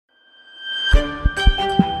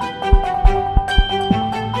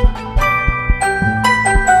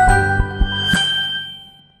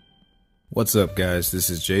What's up, guys? This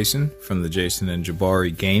is Jason from the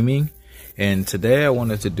Jason&Jabari Gaming, and today I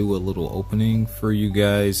wanted to do a little opening for you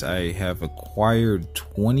guys. I have acquired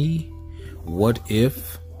 20 what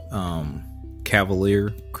if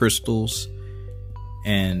cavalier crystals,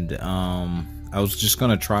 and I was just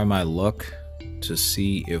gonna try my luck to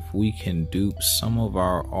see if we can dupe some of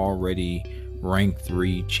our already rank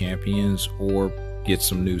 3 champions or get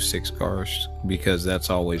some new 6 stars, because that's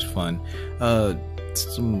always fun.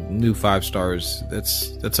 Some new 5 stars,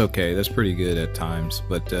 that's okay, that's pretty good at times,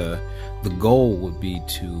 but the goal would be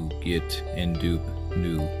to get and dupe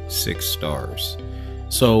new 6 stars.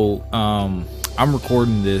 So I'm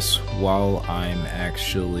recording this while I'm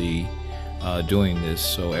actually doing this,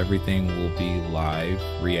 so everything will be live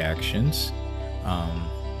reactions.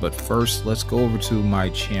 But first, let's go over to my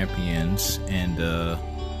champions and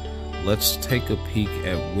let's take a peek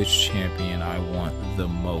at which champion I want the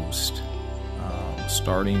most.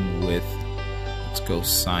 Starting with, let's go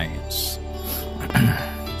science.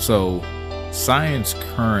 So science,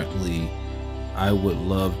 currently I would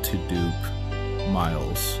love to dupe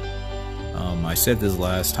Miles. I said this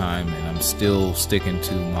last time and I'm still sticking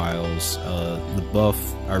to Miles. The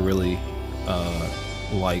buff, I really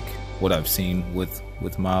like what I've seen with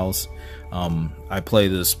Miles. I play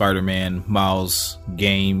the Spider-Man Miles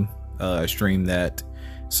game. I stream that.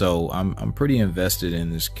 So I'm pretty invested in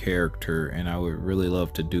this character, and I would really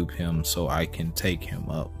love to dupe him so I can take him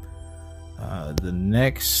up. The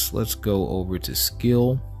next, let's go over to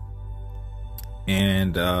skill,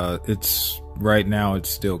 and it's right now it's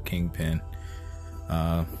still Kingpin.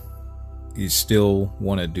 You still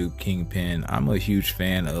want to dupe Kingpin. I'm a huge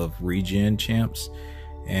fan of regen champs,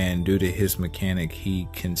 and due to his mechanic, he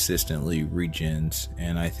consistently regens,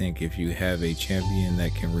 and I think if you have a champion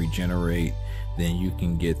that can regenerate, then you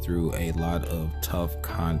can get through a lot of tough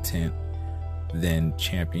content than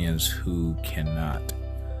champions who cannot.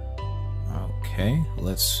 Okay,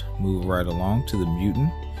 let's move right along to the mutant.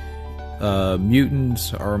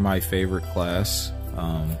 Mutants are my favorite class.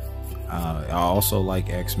 I also like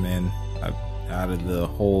X-Men. Out of the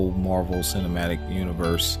whole Marvel Cinematic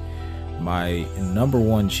Universe, my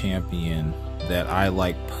 #1 champion that I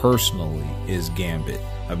like personally is Gambit.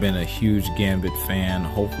 I've been a huge Gambit fan.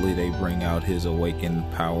 Hopefully they bring out his awakened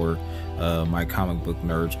power. My comic book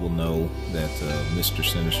nerds will know that Mr.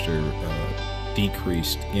 Sinister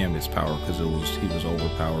decreased Gambit's power because he was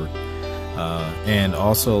overpowered. And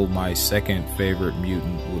also my second favorite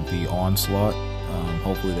mutant would be Onslaught.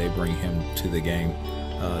 Hopefully they bring him to the game.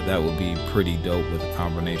 That would be pretty dope with a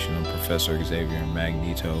combination of Professor Xavier and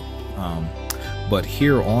Magneto. But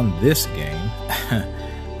here on this game,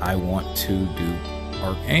 I want to do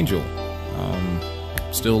Archangel.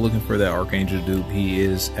 Still looking for that Archangel dupe. He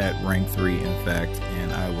is at rank 3, in fact,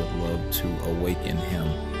 and I would love to awaken him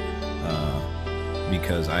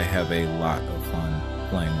because I have a lot of fun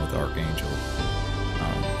playing with Archangel.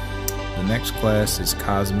 The next class is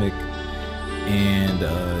Cosmic, and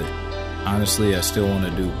honestly, I still want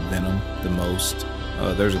to do Venom the most.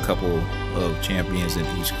 There's a couple of champions in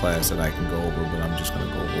each class that I can go over, but I'm just going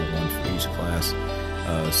to go over one for each class.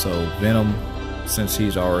 So Venom, since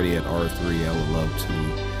he's already at R3, I would love to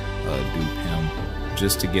dupe him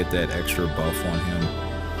just to get that extra buff on him,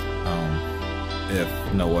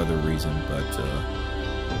 if no other reason. But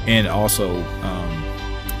and also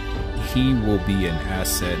he will be an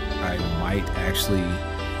asset. I might actually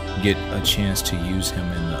get a chance to use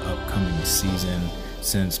him in the upcoming season,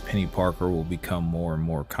 since Penny Parker will become more and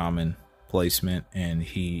more common placement, and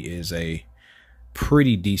he is a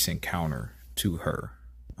pretty decent counter to her.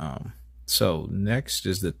 So next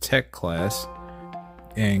is the tech class,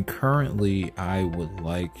 and currently I would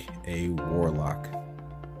like a Warlock.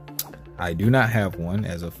 I do not have one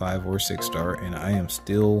as a 5 or 6 star, and I am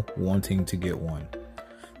still wanting to get one.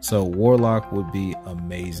 So Warlock would be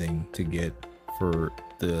amazing to get for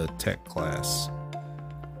the tech class.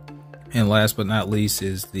 And last but not least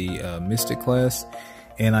is the Mystic class,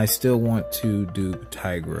 and I still want to dupe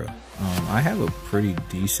Tigra. I have a pretty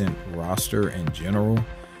decent roster in general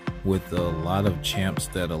with a lot of champs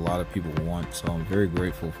that a lot of people want, so I'm very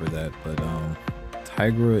grateful for that. But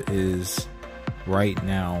Tigra is right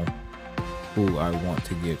now who I want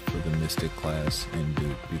to get for the Mystic class and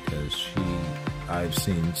dupe, because I've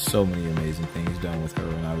seen so many amazing things done with her,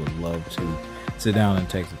 and I would love to sit down and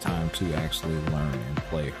take the time to actually learn and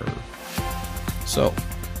play her. So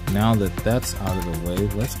now that that's out of the way,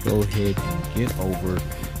 let's go ahead and get over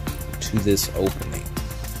to this opening.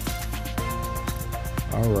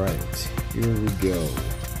 Alright, here we go.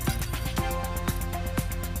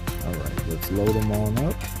 Alright, let's load them on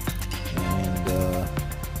up, and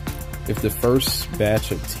If the first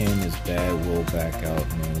batch of 10 is bad, we'll back out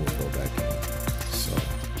and then we'll go back in. So,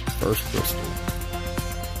 first crystal.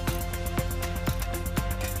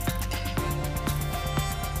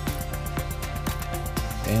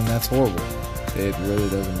 And that's horrible. It really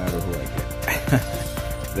doesn't matter who I get.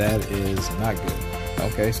 That is not good.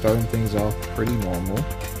 Okay, starting things off pretty normal,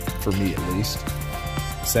 for me at least.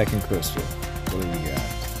 Second crystal. What do we got?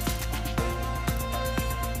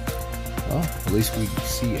 Well, at least we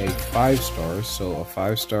see a 5-star, so a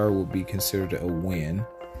 5-star will be considered a win,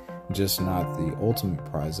 just not the ultimate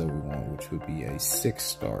prize that we want, which would be a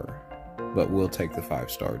 6-star. But we'll take the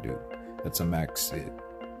 5-star dude. That's a max Sid.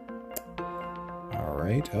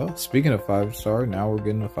 Alright, oh, speaking of 5-star, now we're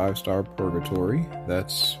getting a 5-star Purgatory.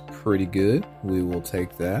 That's pretty good. We will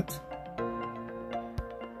take that.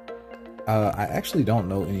 I actually don't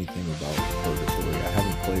know anything about Purgatory. I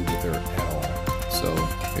haven't played with her at all. So,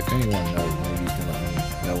 if anyone knows, maybe you can let me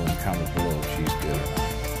know in the comments below if she's good or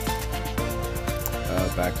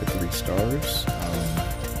not. Back to 3 stars.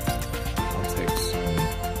 I'll take some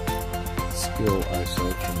skill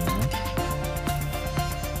ISO from there.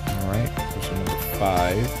 Alright, question number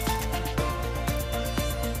 5.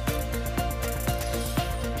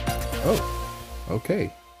 Oh, okay.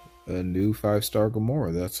 A new 5-star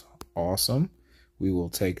Gamora. That's awesome. We will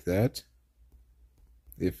take that.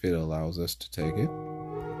 If it allows us to take it.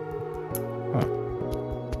 Huh.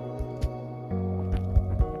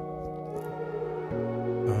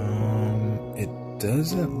 It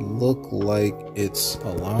doesn't look like it's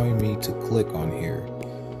allowing me to click on here.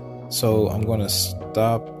 So I'm going to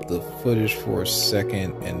stop the footage for a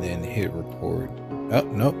second and then hit record. Oh,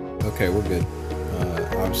 nope. Okay, we're good.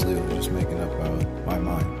 Obviously, I was just making up my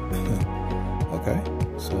mind. Okay,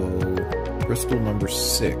 so crystal number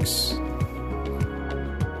 6.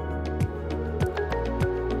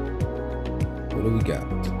 What do we got?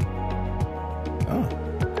 Oh.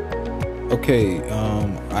 Okay,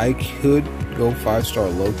 I could go 5-star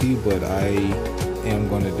Loki, but I am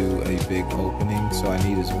going to do a big opening, so I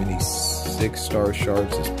need as many 6-star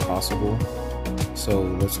shards as possible. So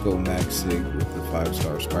let's go Max Sig with the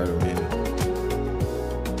 5-star Spider-Man.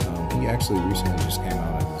 He actually recently just came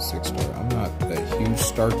out as a 6-star. I'm not a huge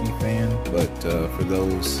Starkey fan, but for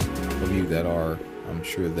those of you that are, I'm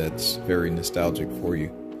sure that's very nostalgic for you.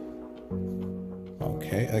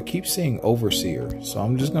 Okay, I keep seeing Overseer, so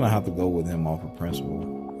I'm just gonna have to go with him off of principle.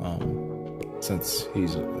 Since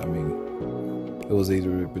he's, I mean, it was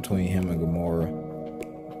either between him and Gamora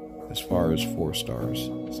as far as 4 stars,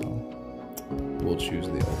 so we'll choose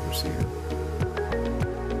the Overseer.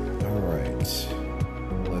 Alright,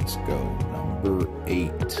 let's go. Number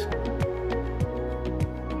 8.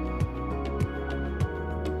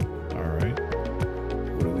 Alright,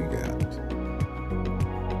 what do we got?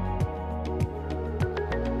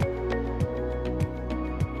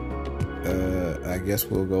 I guess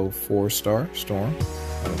we'll go 4-star Storm.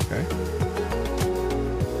 Okay.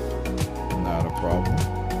 Not a problem.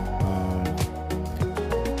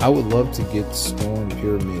 I would love to get Storm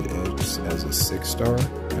Pyramid X as a 6-star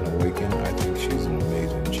and Awaken. I think she's an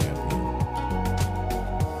amazing champion.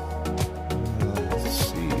 Let's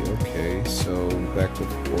see. Okay, so back to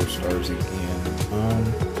 4 stars again.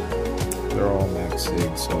 They're all max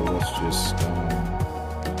sig, so let's just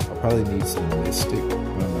I'll probably need some Mystic.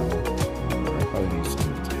 No. I probably need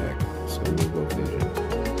some attack, so we'll go Vision.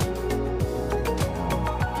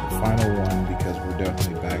 The final one, because we're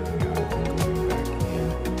definitely backing out and going back in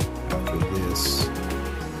after this.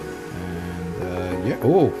 And yeah,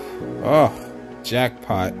 oh,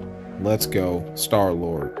 jackpot. Let's go.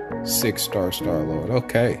 Star-Lord. 6-star Star-Lord.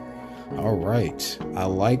 Okay. All right. I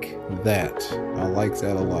like that. I like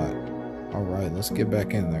that a lot. All right, let's get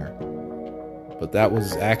back in there. But that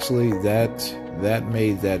was actually, that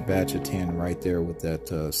made that batch of 10 right there with that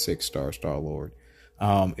 6-star Star-Lord.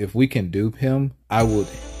 If we can dupe him, I would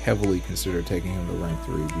heavily consider taking him to rank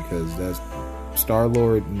 3, because that's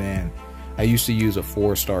Star-Lord, man. I used to use a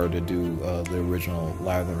 4-star to do the original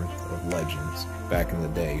Labyrinth of Legends back in the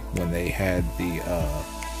day when they had the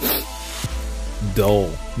dull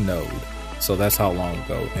node. So that's how long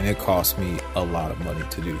ago, and it cost me a lot of money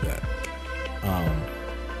to do that.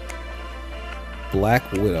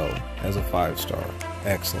 Black Widow as a 5-star.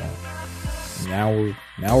 Excellent. Now we're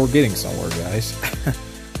getting somewhere, guys.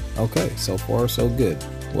 Okay, so far so good.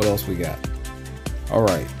 What else we got? All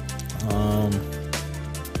right.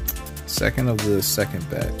 Second of the second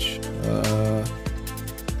batch.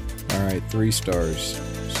 All right, 3 stars.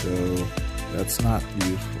 So that's not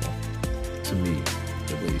useful to me,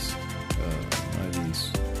 at least. None of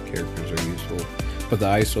these characters are useful, but the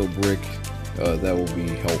ISO brick that will be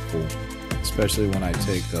helpful, especially when I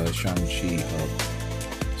take Shang-Chi up.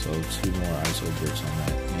 So 2 more ISO bricks on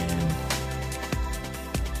that, and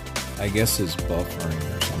I guess it's buffering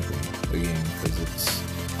or something again because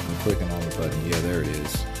I'm clicking on the button. Yeah, there it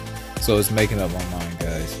is. So it's making up my mind,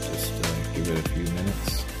 guys. Just give it a few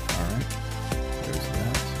minutes. All right, there's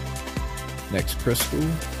that. Next crystal,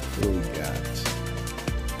 what do we got?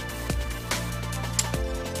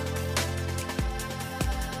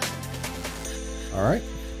 All right,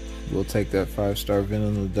 we'll take that 5-star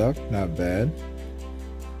Venom the Duck. Not bad.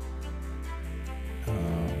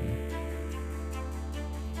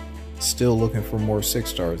 Still looking for more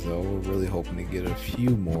 6-stars though. We're really hoping to get a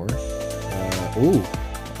few more. Ooh,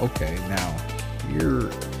 okay. Now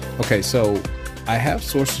you're okay. So I have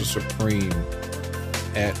Sorcerer Supreme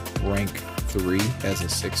at rank 3 as a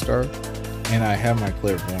 6-star, and I have my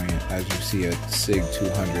Clairvoyant, as you see, at Sig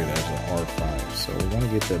 200 as an R5. So we're gonna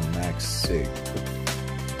get the max Sig.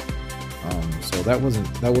 So that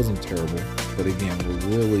wasn't terrible, but again,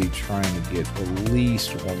 we're really trying to get at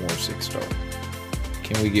least 1 more 6-star.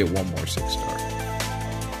 Can we get 1 more 6-star?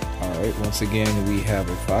 Alright, once again, we have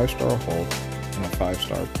a 5-star Hulk and a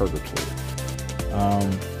 5-star Purgatory.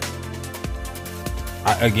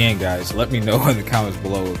 Again, guys, let me know in the comments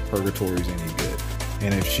below if Purgatory is any good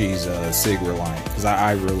and if she's Sig reliant, because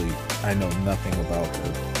I know nothing about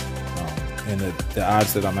her. And the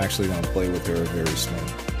odds that I'm actually going to play with her are very slim,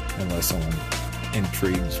 unless someone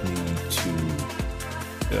intrigues me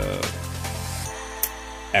to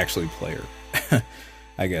actually play her.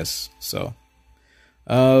 I guess so.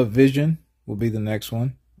 Vision will be the next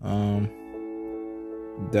one.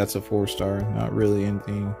 That's a 4-star. Not really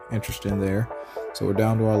anything interesting there. So we're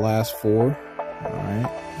down to our last 4. All right,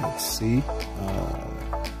 let's see.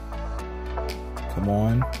 Come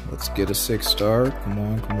on, let's get a 6-star. Come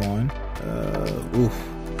on. Oof,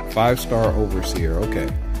 5-star Overseer. Okay,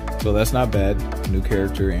 so that's not bad. New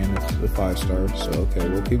character and it's a 5-star. So okay,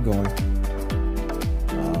 we'll keep going.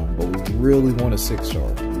 But we really want a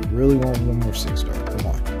 6-star. We really want 1 more 6-star. Come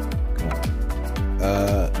on.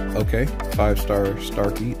 Okay, 5-star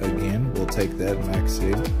Starkey again. We'll take that max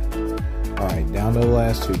Sig. All right, down to the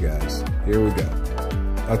last 2 guys. Here we go.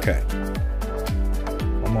 Okay.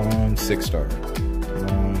 Come on, 6-star. Come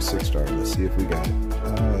on, 6-star. Let's see if we got it.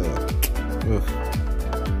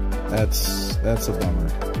 That's a bummer.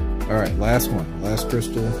 All right, last one. Last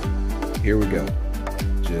crystal. Here we go.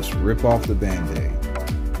 Just rip off the Band-Aid.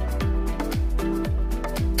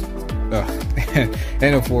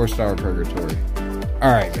 And a 4-star Purgatory.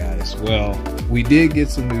 Alright guys, well, we did get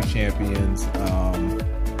some new champions.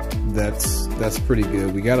 That's pretty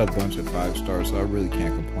good. We got a bunch of 5-stars, so I really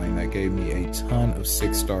can't complain. That gave me a ton of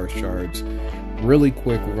 6-star shards. Really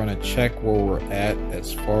quick, we're going to check where we're at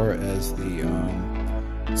as far as the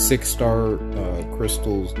 6-star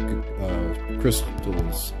crystals,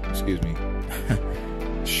 excuse me,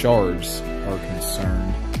 shards are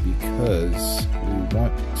concerned, because we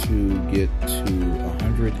want to get to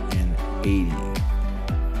 180.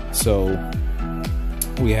 So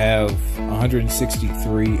we have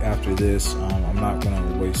 163 after this. I'm not going to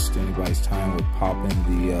waste anybody's time with popping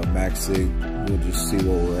the max Sig. We'll just see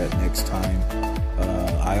where we're at next time.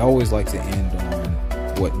 I always like to end on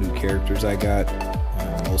what new characters I got.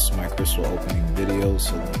 Most of my crystal opening videos,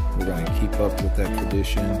 so we're going to keep up with that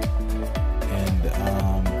tradition. And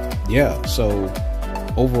yeah, so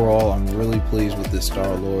overall, I'm really pleased with this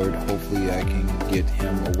Star-Lord. Hopefully I can get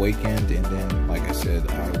him awakened, and then, like I said,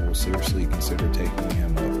 I will seriously consider taking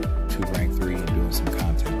him up to rank 3 and doing some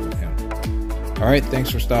content with him. Alright, thanks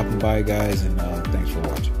for stopping by, guys, and thanks for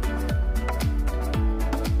watching.